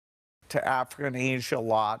to Africa and Asia a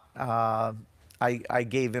lot, I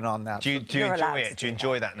gave in on that. Do you enjoy it? Do you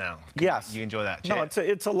enjoy that now? Yes. You enjoy that? No,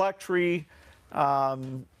 it's a luxury.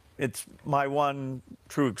 It's my one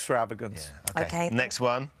true extravagance. Yeah. Okay. Next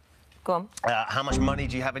one. Go on. How much money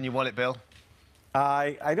do you have in your wallet, Bill?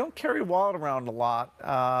 I don't carry a wallet around a lot. So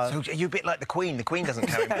are you a bit like the Queen? The Queen doesn't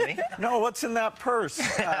carry money. No, what's in that purse?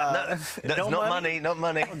 No, not money. Not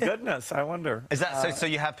money. Oh, goodness, I wonder. Is that so?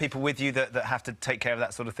 You have people with you that have to take care of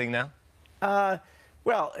that sort of thing now?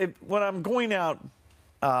 Well, when I'm going out,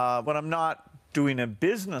 when I'm not doing a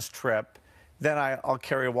business trip, then I'll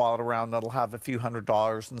carry a wallet around that'll have a few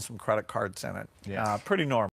 $100s and some credit cards in it. Yeah. Pretty normal.